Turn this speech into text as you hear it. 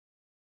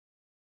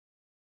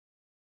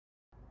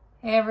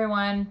Hey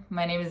everyone,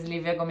 my name is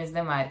Livia Gomes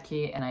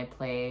Demarchi and I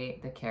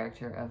play the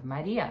character of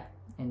Maria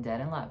in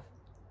Dead in Love.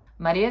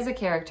 Maria is a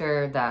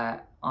character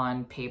that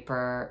on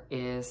paper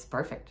is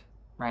perfect,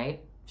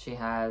 right? She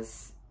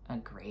has a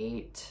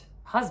great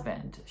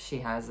husband. She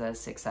has a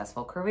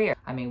successful career.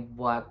 I mean,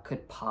 what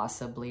could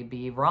possibly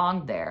be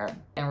wrong there?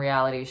 In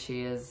reality,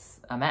 she is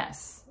a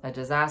mess, a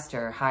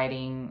disaster,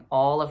 hiding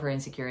all of her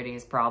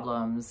insecurities,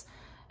 problems,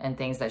 and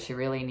things that she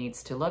really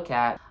needs to look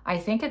at. I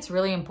think it's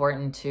really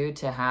important too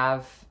to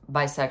have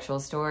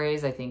bisexual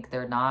stories. I think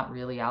they're not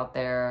really out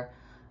there.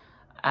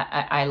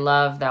 I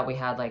love that we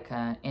had like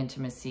an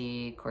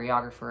intimacy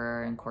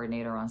choreographer and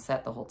coordinator on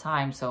set the whole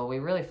time. So we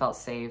really felt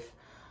safe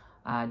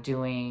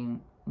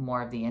doing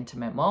more of the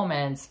intimate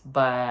moments,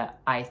 but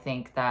I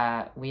think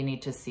that we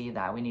need to see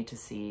that. We need to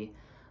see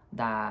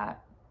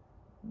that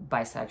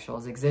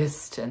bisexuals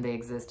exist and they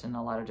exist in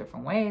a lot of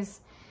different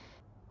ways.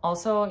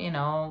 Also, you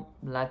know,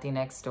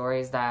 Latinx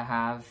stories that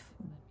have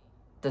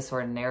this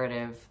sort of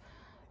narrative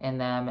in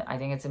them, I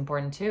think it's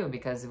important too,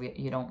 because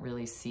you don't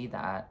really see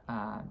that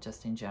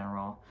just in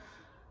general.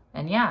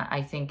 And yeah,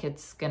 I think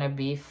it's gonna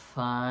be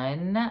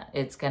fun.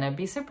 It's gonna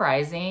be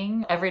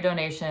surprising. Every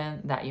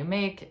donation that you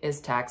make is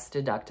tax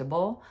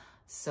deductible.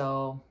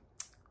 So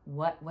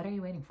what are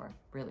you waiting for?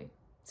 Really,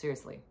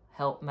 seriously,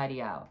 help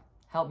Maria out.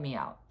 Help me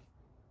out.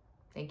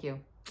 Thank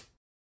you.